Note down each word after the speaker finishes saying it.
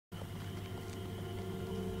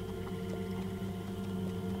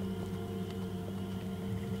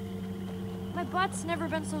My butt's never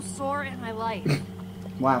been so sore in my life.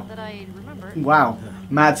 Wow. That I remember. Wow.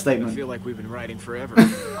 Mad I statement. feel like we've been riding forever.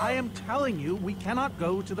 I am telling you, we cannot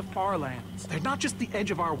go to the far lands. They're not just the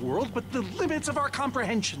edge of our world, but the limits of our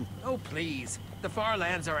comprehension. Oh, please. The far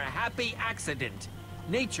lands are a happy accident.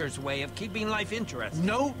 Nature's way of keeping life interesting.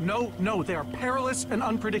 No, no, no. They are perilous and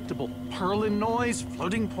unpredictable. Purlin noise,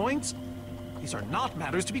 floating points. These are not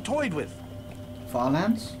matters to be toyed with.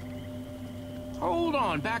 Farlands? Hold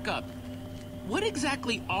on, back up. What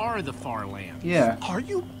exactly are the far lands? Yeah. Are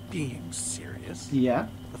you being serious? Yeah.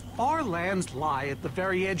 The far lands lie at the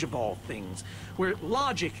very edge of all things, where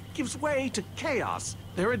logic gives way to chaos.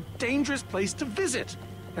 They're a dangerous place to visit,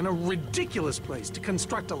 and a ridiculous place to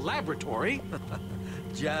construct a laboratory.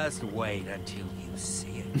 Just wait until you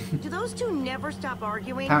see it. Do those two never stop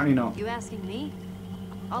arguing? Apparently not. You asking me?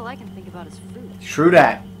 All I can think about is food. True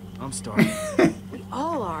that. I'm starving. We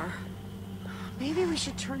all are. Maybe we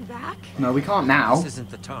should turn back? No, we can't now. This isn't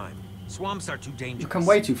the time. Swamps are too dangerous. You've come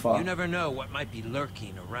way too far. You never know what might be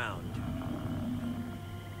lurking around.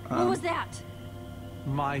 What was that?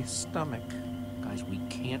 My stomach. Guys, we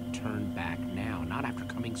can't turn back now, not after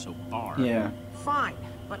coming so far. Yeah. Fine,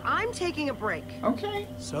 but I'm taking a break. Okay.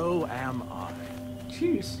 So am I.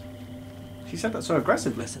 Jeez. She said that so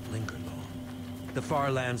aggressively. Mustn't linger long. The far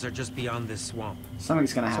lands are just beyond this swamp.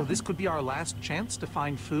 Something's gonna So happen. this could be our last chance to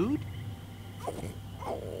find food?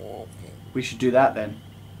 We should do that then.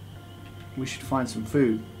 We should find some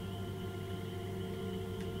food.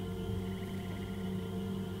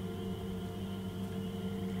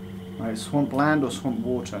 Right, swamp land or swamp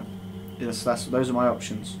water? Yes, those are my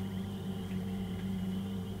options.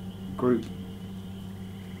 Group.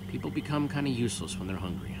 People become kind of useless when they're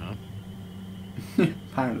hungry, huh?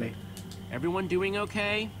 Apparently. Everyone doing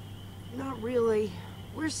okay? Not really.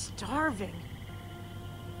 We're starving.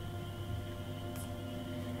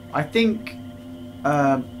 I think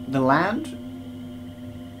the land.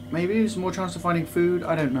 Maybe there's more chance of finding food.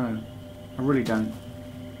 I don't know. I really don't.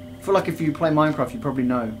 I feel like if you play Minecraft, you probably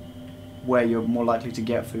know where you're more likely to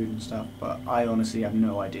get food and stuff. But I honestly have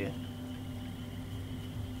no idea.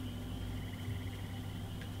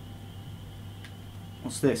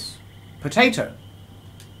 What's this? Potato.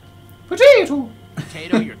 Potato.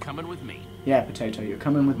 Potato, you're coming with me. Yeah, potato. You're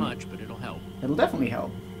coming with Not me. much, but it'll help. It'll definitely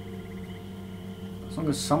help. As long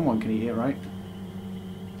as someone can eat it, right?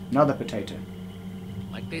 Another potato.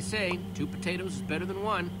 Like they say, 2 potatoes is better than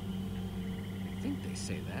 1. I think they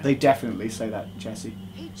say that. They definitely say that, Jesse.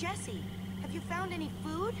 Hey, Jesse, have you found any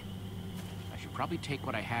food? I should probably take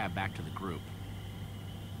what I have back to the group.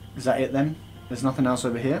 Is that it then? There's nothing else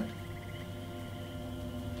over here?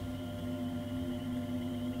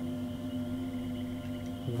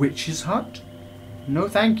 Witch's hut? No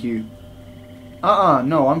thank you.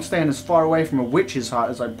 No, I'm staying as far away from a witch's hut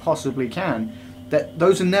as I possibly can.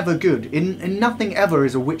 Those are never good. In nothing ever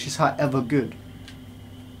is a witch's hut ever good.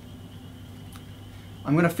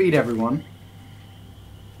 I'm going to feed everyone.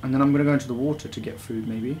 And then I'm going to go into the water to get food,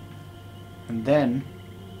 maybe. And then...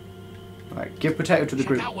 Right, give potato to the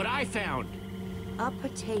group. Check out what I found! A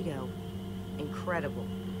potato. Incredible.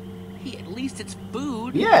 Hey, at least it's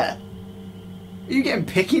food. Yeah. Are you getting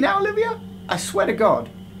picky now, Olivia? I swear to God.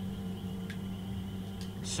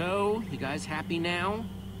 So, you guys happy now?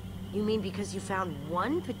 You mean because you found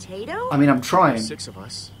 1 potato? I mean, I'm trying. 6 of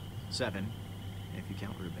us. 7, if you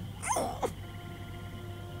count Reuben.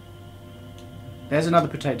 There's another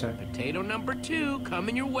potato. Potato number 2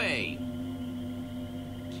 coming your way.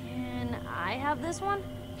 Can I have this one?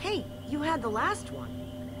 Hey, you had the last one.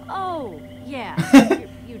 Oh, yeah.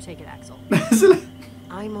 you take it, Axel.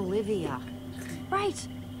 I'm Olivia. Right.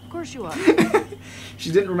 Of course you are.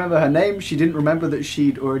 She didn't remember her name. She didn't remember that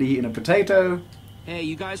she'd already eaten a potato. Hey,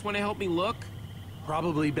 you guys want to help me look?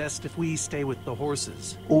 Probably best if we stay with the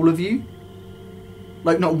horses. All of you?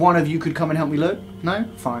 Like, not one of you could come and help me look? No?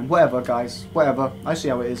 Fine. Whatever, guys. Whatever. I see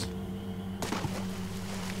how it is.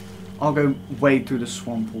 I'll go wade through the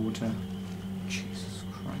swamp water. Jesus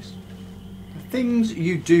Christ. The things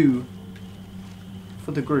you do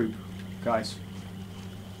for the group, guys.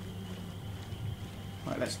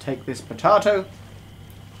 Right, let's take this potato.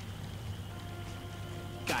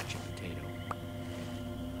 Gotcha, potato.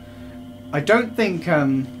 I don't think, I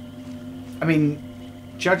mean,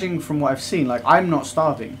 judging from what I've seen, like, I'm not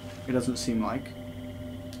starving. It doesn't seem like.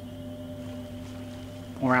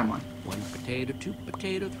 Or am I? 1 potato, 2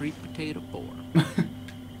 potato, 3 potato, 4.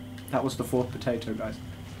 That was the 4th potato, guys.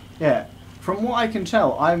 Yeah. From what I can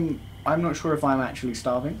tell, I'm not sure if I'm actually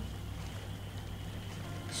starving.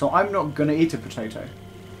 So I'm not gonna eat a potato.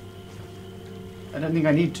 I don't think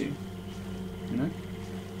I need to. You know?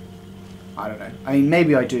 I don't know. I mean,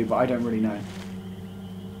 maybe I do, but I don't really know.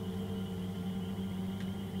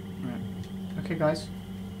 Right. Okay, guys.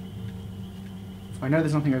 I know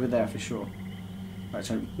there's nothing over there for sure. Right,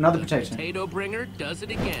 so another potato. Potato bringer does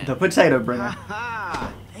it again. The potato bringer.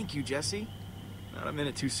 Ha! Thank you, Jesse. Not a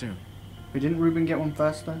minute too soon. Wait, didn't Ruben get one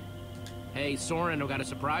first, though? Hey, Soren, I've got a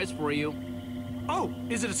surprise for you. Oh,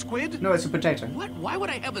 is it a squid? No, it's a potato. What? Why would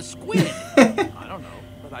I have a squid? I don't know,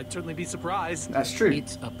 but I'd certainly be surprised. That's true.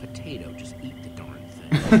 It's a potato. Just eat the darn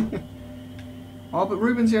thing. Oh, but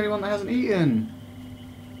Ruben's the only one that hasn't eaten.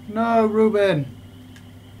 No, Ruben.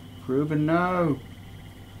 Ruben, no.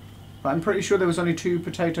 But I'm pretty sure there was only 2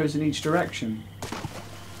 potatoes in each direction.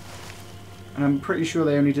 And I'm pretty sure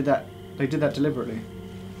they only did that. They did that deliberately.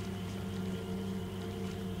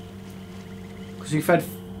 Because we fed.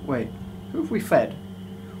 Wait, who have we fed?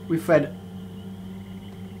 We fed.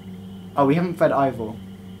 Oh, we haven't fed Ivor.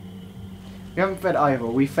 We haven't fed Ivor.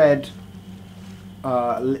 We fed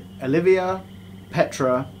Olivia,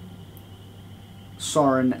 Petra,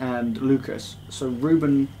 Soren, and Lucas. So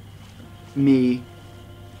Ruben, me,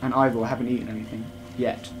 and Ivor haven't eaten anything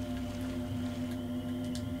yet.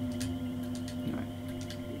 No.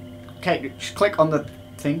 Okay, just click on the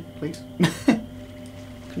thing, please.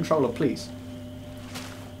 Controller, please.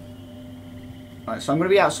 Alright, so I'm going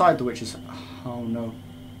to be outside the witch's... Oh no.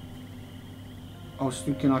 I was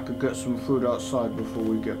thinking I could get some food outside before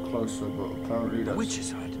we get closer, but apparently that's...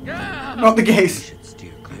 Witch's hut. Not the You case. should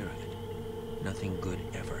steer clear of it. Nothing good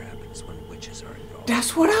ever happens when witches are involved.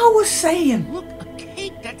 That's what I was saying! Look, a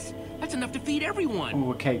cake. That's enough to feed everyone.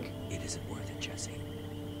 Oh, a cake. It isn't worth it, Jesse.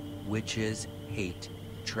 Witches hate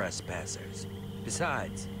trespassers.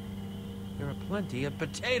 Besides, there are plenty of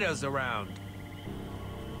potatoes around.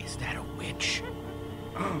 Is that a witch?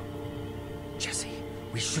 Jesse,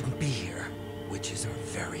 we shouldn't be here. Witches are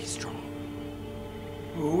very strong.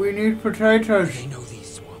 We need potatoes. They know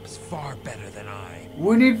these swamps far better than I.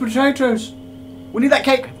 We need potatoes. We need that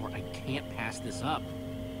cake. Ivor, I can't pass this up.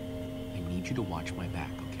 I need you to watch my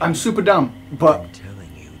back, okay? I'm super dumb, but I'm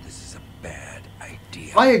telling you, this is a bad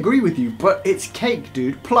idea. I agree with you, but it's cake,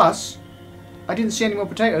 dude. Plus, I didn't see any more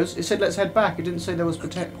potatoes. It said let's head back. It didn't say there was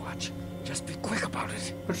Okay, watch. Just be quick about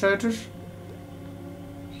it. potatoes.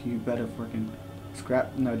 You better freaking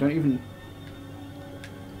scrap. No, don't even.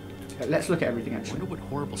 Let's look at everything I actually. wonder what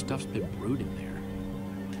horrible stuff's been brewed in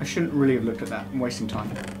there. I shouldn't really have looked at that. I'm wasting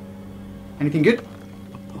time. Anything good?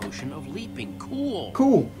 A potion of leaping. Cool.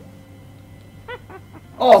 Cool.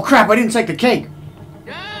 Oh crap! I didn't take the cake.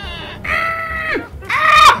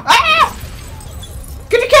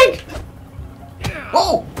 Get the cake!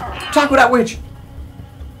 Oh! Tackle that witch!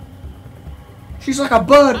 She's like a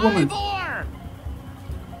bird woman. Ivor!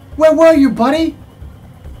 Where were you, buddy?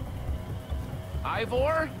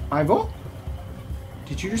 Ivor? Ivor?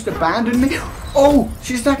 Did you just abandon me? Oh!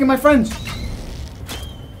 She's attacking my friends!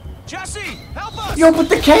 Jesse, help us! Yo, but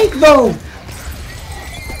the cake, though!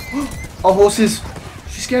 Our horses!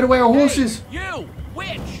 She scared away our horses! Hey, you!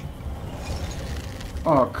 Witch!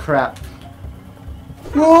 Oh, crap.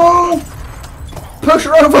 Whoa! Push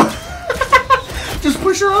her over! Just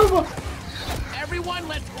push her over! Everyone,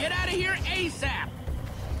 let's get out of here ASAP!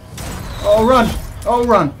 Oh, run! Oh,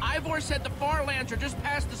 run! Ivor said the far lands are just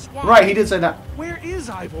past the swamp. Right, he did say that. Where is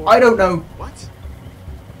Ivor? I don't know. What?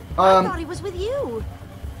 I thought he was with you.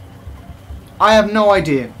 I have no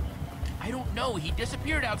idea. I don't know. He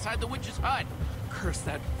disappeared outside the witch's hut. Curse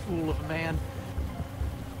that fool of a man.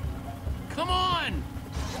 Come on!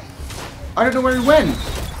 I don't know where he went.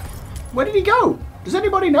 Where did he go? Does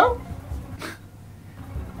anybody know?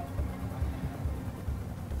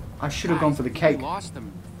 I should have gone for the cake. We lost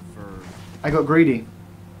them for... I got greedy.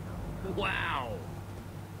 Wow!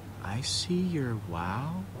 I see your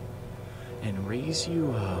wow and raise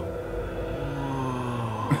you up.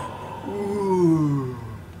 Ooh.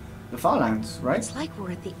 The Farlands, right? It's like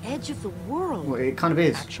we're at the edge of the world. Well, it kind of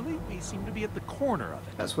is. Actually, we seem to be at the corner of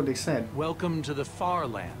it. That's what they said. Welcome to the far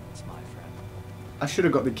lands, my friend. I should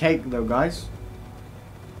have got the cake though, guys.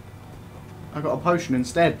 I got a potion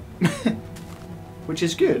instead. Which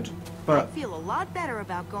is good, I'd but feel a lot better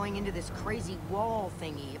about going into this crazy wall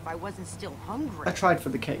thingy if I wasn't still hungry. I tried for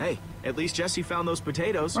the cake. Hey, at least Jesse found those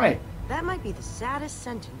potatoes. Right. That might be the saddest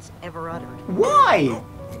sentence ever uttered. Why?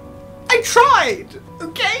 I tried!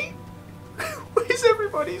 Okay? Where's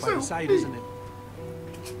everybody Quite so a sight, isn't it?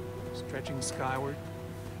 Stretching skyward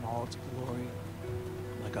in all its glory,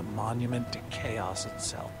 like a monument to chaos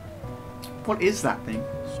itself. What is that thing?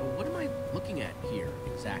 So what am I looking at here,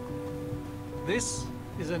 exactly? This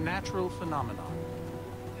is a natural phenomenon.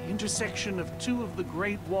 The intersection of two of the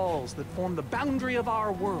great walls that form the boundary of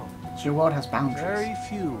our world. So your world has boundaries. Very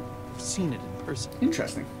few have seen it in person.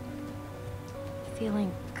 Interesting.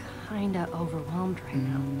 Feeling kinda overwhelmed right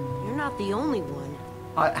now. You're not the only one.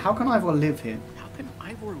 How can Ivor live here? How can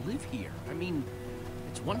Ivor live here? I mean,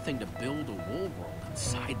 it's one thing to build a wool world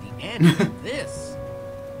inside the end of this.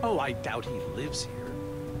 Oh, I doubt he lives here.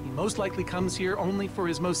 He most likely comes here only for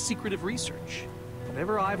his most secretive research.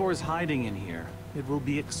 Whatever Ivor's hiding in here, it will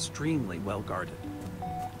be extremely well guarded.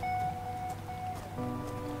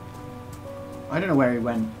 I don't know where he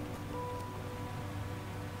went.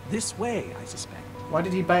 This way, I suspect. Why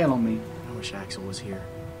did he bail on me? I wish Axel was here.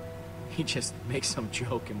 He'd just make some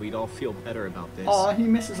joke and we'd all feel better about this. Oh, he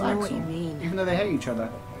misses I know what Axel. you mean. Even though they hate each other.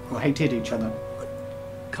 Or hated each other.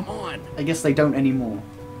 Come on. I guess they don't anymore.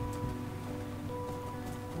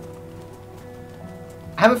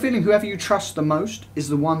 I have a feeling whoever you trust the most is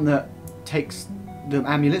the one that takes the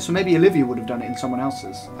amulet. So maybe Olivia would have done it in someone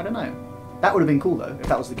else's. I don't know. That would have been cool though, if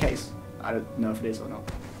that was the case. I don't know if it is or not.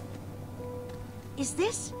 Is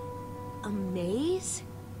this a maze?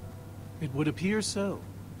 It would appear so.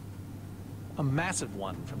 A massive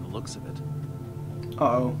one from the looks of it.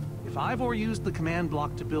 Uh-oh. If Ivor used the command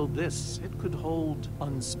block to build this, it could hold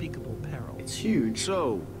unspeakable peril. It's huge.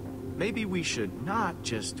 So, maybe we should not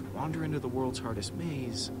just wander into the world's hardest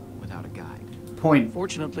maze without a guide. Point.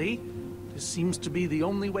 Fortunately, this seems to be the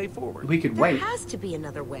only way forward. We could There wait. has to be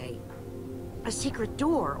another way. A secret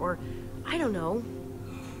door, or I don't know.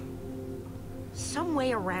 Some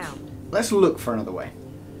way around. Let's look for another way.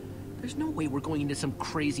 There's no way we're going into some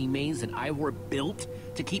crazy maze that Ivor built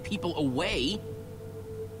to keep people away.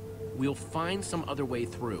 We'll find some other way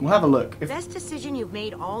through. We'll have a look. If... Best decision you've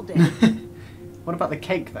made all day. What about the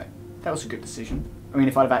cake though? That was a good decision. I mean,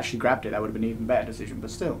 if I'd have actually grabbed it, that would have been an even better decision, but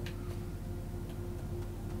still.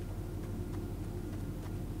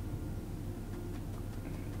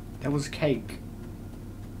 There was cake.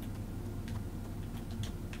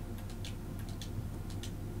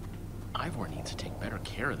 Ivor needs to take better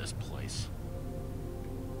care of this place.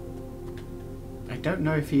 I don't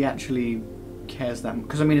know if he actually cares that much.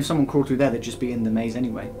 Because, I mean, if someone crawled through there, they'd just be in the maze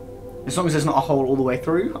anyway. As long as there's not a hole all the way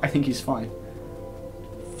through, I think he's fine.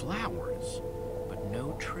 Flowers, but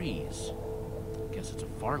no trees. Guess it's a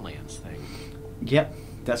Farlands thing. Yep,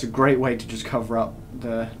 that's a great way to just cover up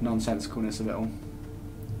the nonsensicalness of it all.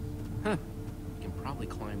 Huh. We can probably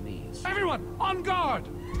climb these. Everyone, on guard!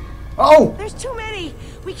 Oh! There's too many!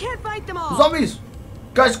 We can't fight them all! Zombies!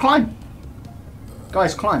 Guys, climb!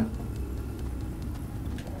 Guys, climb.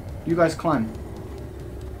 You guys climb.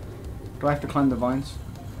 Do I have to climb the vines?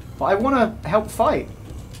 But I want to help fight.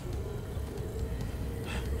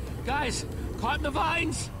 Guys, climb the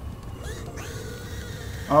vines!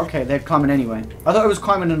 Oh, okay, they're climbing anyway. I thought I was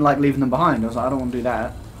climbing and like leaving them behind. I was like, I don't want to do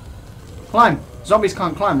that. Climb! Zombies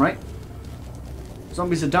can't climb, right?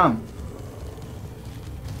 Zombies are dumb.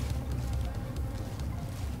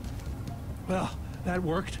 Well, that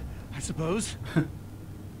worked, I suppose.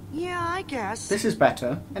 Yeah, I guess. This is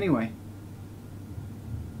better. Anyway.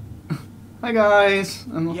 Hi guys.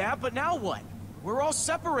 Yeah, but now what? We're all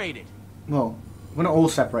separated. Well, we're not all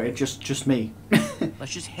separated, just me.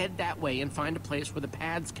 Let's just head that way and find a place where the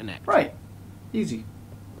paths connect. Right. Easy.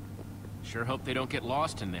 Sure hope they don't get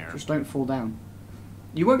lost in there. Just don't fall down.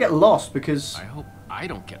 You won't get lost because I hope I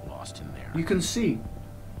don't get lost in there. you can see.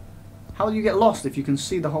 How will you get lost if you can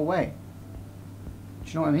see the whole way?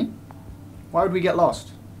 Do you know what I mean? Why would we get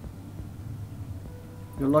lost?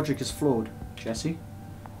 Your logic is flawed, Jesse.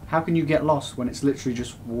 How can you get lost when it's literally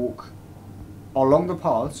just walk along the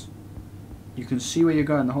paths? You can see where you're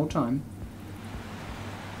going the whole time.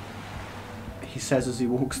 He says as he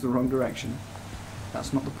walks the wrong direction.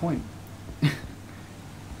 That's not the point.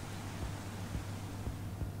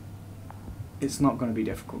 It's not going to be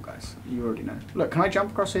difficult, guys. You already know. Look, can I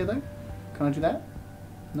jump across here, though? Can I do that?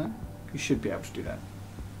 No? You should be able to do that.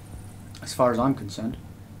 As far as I'm concerned.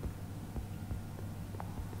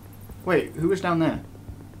 Wait, who was down there?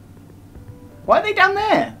 Why are they down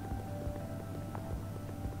there?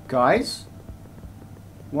 Guys?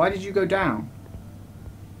 Why did you go down?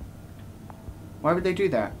 Why would they do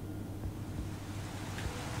that?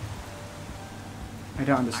 I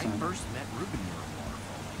don't I understand. first met Ruben near a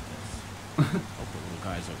waterfall like this. Hope the little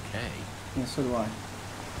guy's okay. Yeah, so do I.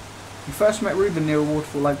 You first met Ruben near a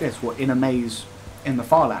waterfall like this? What, in a maze in the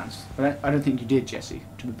Farlands? I don't think you did, Jesse,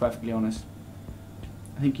 to be perfectly honest.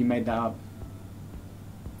 I think you made that up.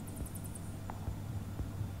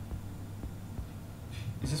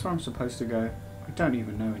 Is this where I'm supposed to go? I don't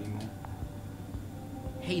even know anymore.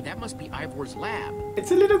 Hey, that must be Ivor's lab.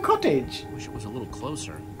 It's a little cottage! Wish it was a little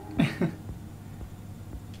closer.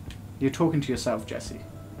 You're talking to yourself, Jesse.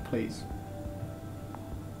 Please.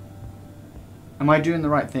 Am I doing the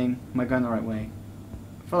right thing? Am I going the right way?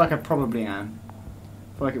 I feel like I probably am.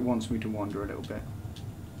 I feel like it wants me to wander a little bit.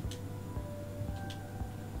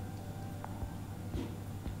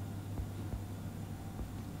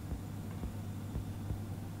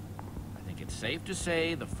 I think it's safe to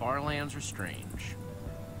say the far lands are strange.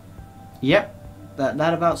 Yep,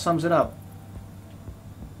 that about sums it up.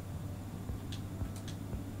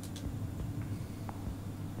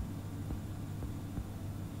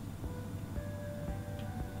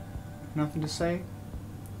 Nothing to say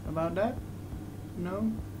about that?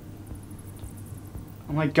 No?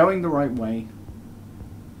 Am I going the right way?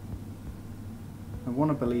 I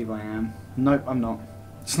want to believe I am. Nope, I'm not.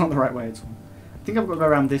 It's not the right way at all. I think I've got to go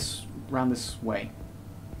around this way.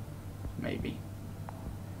 Maybe.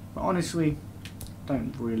 But honestly,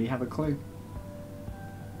 don't really have a clue.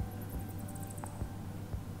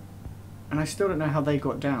 And I still don't know how they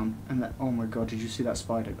got down. And that, oh my god, did you see that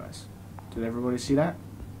spider, guys? Did everybody see that?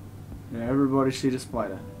 Did everybody see the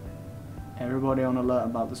spider? Everybody on alert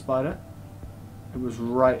about the spider? It was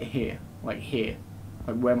right here. Like here.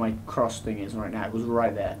 Like where my cross thing is right now. It was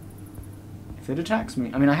right there. If it attacks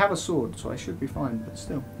me... I mean, I have a sword, so I should be fine. But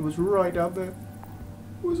still, it was right up there.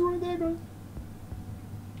 It was right there, guys.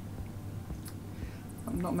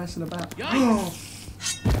 I'm not messing about. Oh!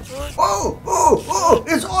 Oh! Oh! Oh!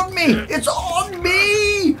 It's on me! It's on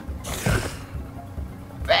me!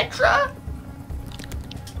 Petra!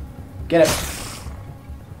 Get it.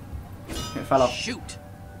 It fell off. Shoot!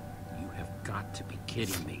 You have got to be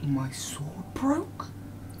kidding me. My sword broke?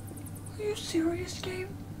 Are you serious, game?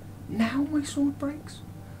 Now my sword breaks?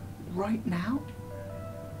 Right now?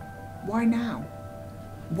 Why now?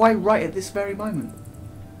 Why right at this very moment?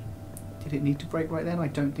 Did it need to break right then? I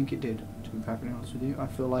don't think it did, to be perfectly honest with you. I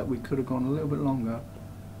feel like we could have gone a little bit longer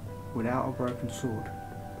without a broken sword.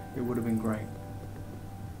 It would have been great.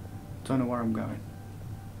 Don't know where I'm going.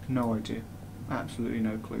 No idea. Absolutely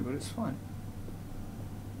no clue, but it's fine.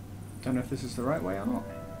 Don't know if this is the right way or not.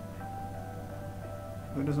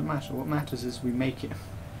 But it doesn't matter. What matters is we make it.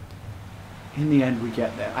 In the end, we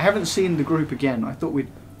get there. I haven't seen the group again. I thought we'd...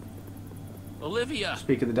 Olivia!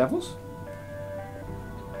 Speak of the devils?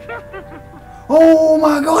 Oh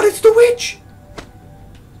my god, it's the witch!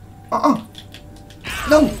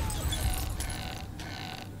 No!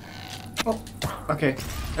 Oh, okay.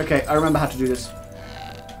 Okay, I remember how to do this.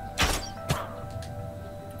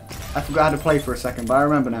 I forgot how to play for a second, but I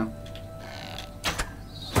remember now.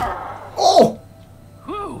 Oh!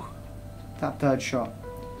 Whew! That third shot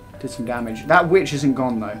did some damage. That witch isn't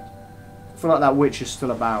gone, though. I feel like that witch is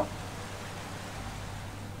still about.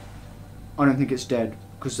 I don't think it's dead,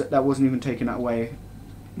 because that wasn't even taking away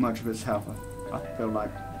much of its health, I feel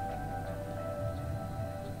like.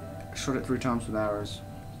 I shot it 3 times with arrows.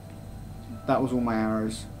 That was all my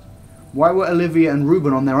arrows. Why were Olivia and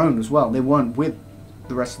Ruben on their own as well? They weren't with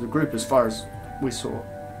the rest of the group as far as we saw.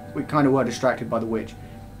 We kind of were distracted by the witch.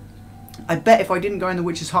 I bet if I didn't go in the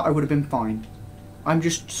witch's hut I would have been fine. I'm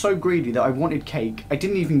just so greedy that I wanted cake. I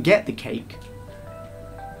didn't even get the cake.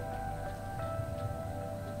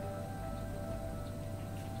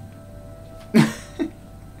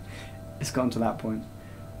 It's gotten to that point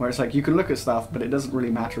where it's like you can look at stuff but it doesn't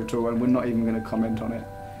really matter at all and we're not even going to comment on it.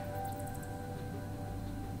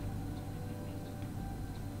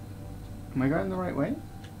 Am I going the right way?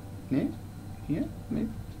 Yeah? Here? Maybe?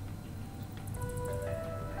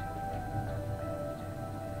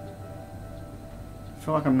 I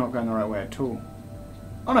feel like I'm not going the right way at all.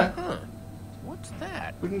 Oh no! Huh. What's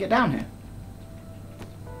that? We can get down here.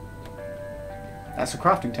 That's a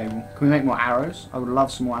crafting table. Can we make more arrows? I would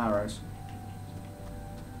love some more arrows.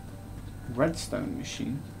 Redstone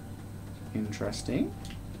machine. Interesting.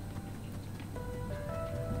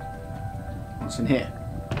 What's in here?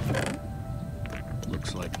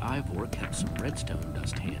 Looks like Ivor kept some redstone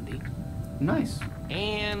dust handy. Nice.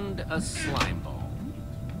 And a slime ball.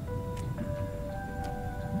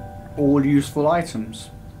 All useful items.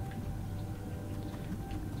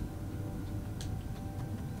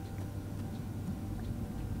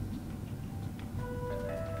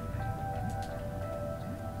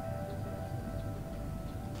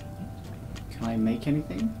 Can I make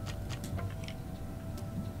anything?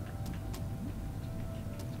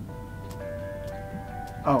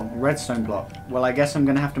 Oh, redstone block. Well, I guess I'm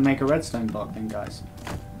gonna have to make a redstone block then, guys.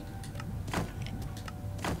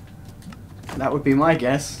 That would be my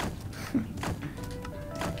guess.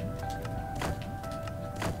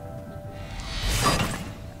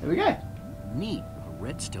 There we go. Neat. A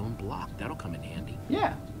redstone block. That'll come in handy.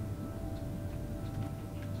 Yeah.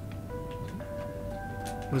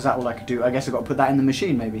 Was that all I could do? I guess I got to put that in the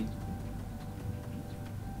machine, maybe.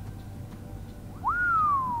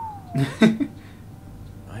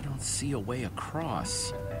 I don't see a way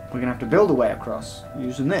across. We're gonna have to build a way across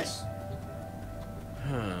using this.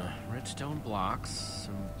 Huh. Redstone blocks,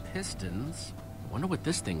 some pistons. Wonder what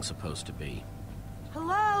this thing's supposed to be.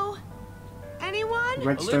 Hello? Anyone?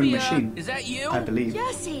 Redstone Olivia, machine. is that you? I believe.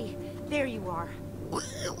 Jesse! There you are.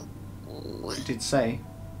 It did say.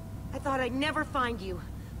 I thought I'd never find you.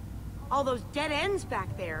 All those dead ends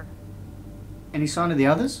back there. Any sign of the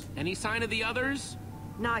others? Any sign of the others?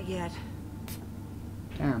 Not yet.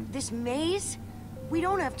 Damn. This maze? We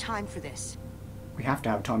don't have time for this. We have to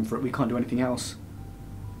have time for it. We can't do anything else.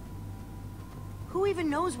 Who even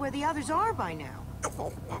knows where the others are by now?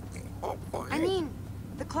 I mean,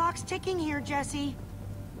 the clock's ticking here, Jesse.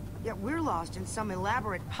 Yet we're lost in some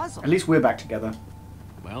elaborate puzzle. At least we're back together.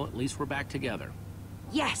 Well, at least we're back together.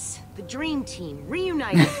 Yes, the dream team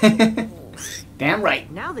reunited. Damn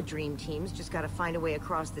right. Now the dream team's just gotta find a way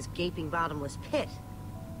across this gaping bottomless pit.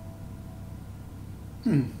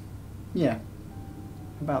 Yeah.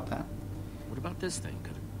 About that. What about this thing?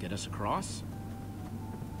 Could it get us across?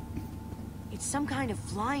 It's some kind of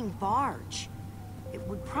flying barge. It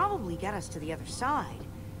would probably get us to the other side.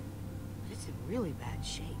 But it's in really bad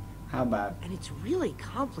shape. How bad? And it's really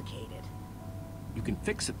complicated. You can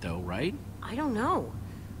fix it though, right? I don't know.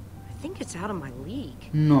 I think it's out of my league.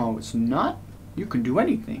 No, it's not. You can do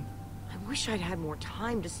anything. I wish I'd had more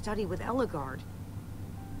time to study with Eligard.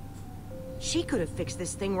 She could have fixed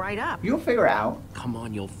this thing right up. You'll figure it out. Come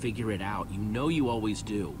on, you'll figure it out. You know you always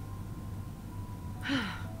do.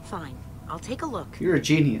 Fine. I'll take a look. You're a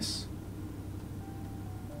genius.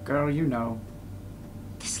 Girl, you know.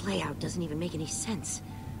 This layout doesn't even make any sense.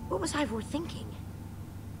 What was Ivor thinking?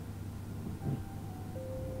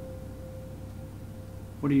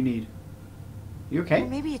 What do you need? You okay? Or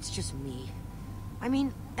maybe it's just me. I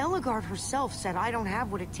mean, Eligard herself said I don't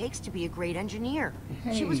have what it takes to be a great engineer.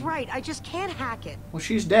 She was Hey. right. I just can't hack it. Well,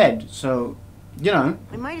 she's dead, so, you know.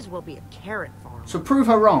 I might as well be a carrot farmer. So prove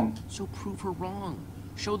her wrong. So prove her wrong.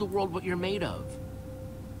 Show the world what you're made of.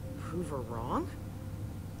 Prove her wrong?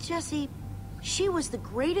 Jesse, she was the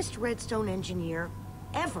greatest redstone engineer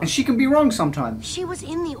ever. And she can be wrong sometimes. She was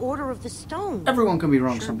in the Order of the Stone. Everyone can be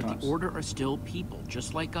wrong Sure, but sometimes. the Order are still people,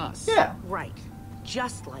 just like us. Yeah. Right.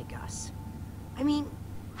 Just like us. I mean,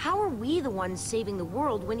 how are we the ones saving the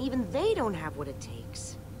world when even they don't have what it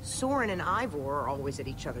takes? Soren and Ivor are always at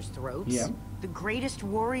each other's throats. Yeah. The greatest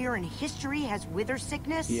warrior in history has wither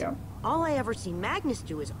sickness. Yeah. All I ever see Magnus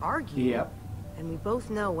do is argue. Yeah. And we both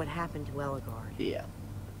know what happened to Eligard. Yeah.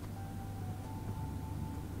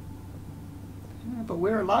 Yeah, but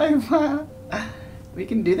we're alive. We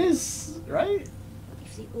can do this, right?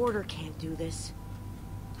 If the Order can't do this,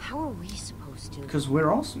 how are we supposed to? Because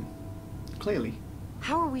we're awesome. Clearly.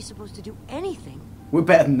 How are we supposed to do anything? We're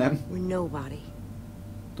better than them. We're nobody.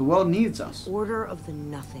 The world needs us. Order of the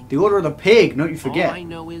Nothing. The Order of the Pig, don't you forget. All I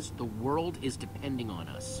know is the world is depending on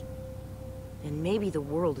us. And maybe the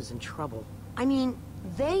world is in trouble. I mean,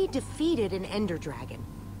 they defeated an Ender Dragon.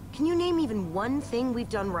 Can you name even one thing we've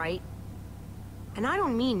done right? And I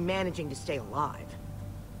don't mean managing to stay alive.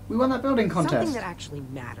 We won that building contest. Something that actually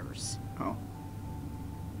matters. Oh.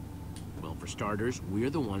 Well, for starters, we're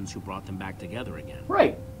the ones who brought them back together again.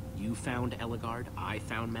 Right. You found Eligard, I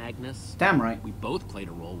found Magnus. Damn right. We both played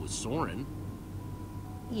a role with Soren.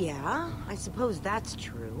 Yeah, I suppose that's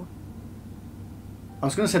true. I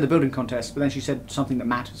was going to say the building contest, but then she said something that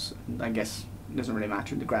matters. I guess it doesn't really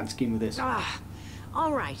matter in the grand scheme of this. Ah,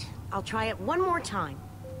 all right. I'll try it one more time.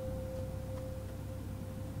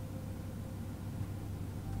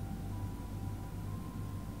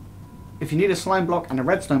 If you need a slime block and a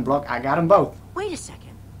redstone block, I got them both. Wait a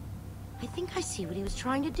second. I think I see what he was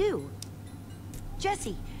trying to do.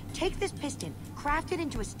 Jesse, take this piston, craft it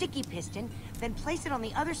into a sticky piston, then place it on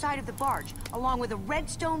the other side of the barge, along with a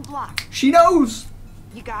redstone block. She knows!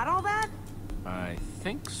 You got all that? I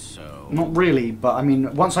think so. Not really, but I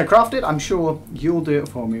mean, once I craft it, I'm sure you'll do it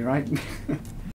for me, right?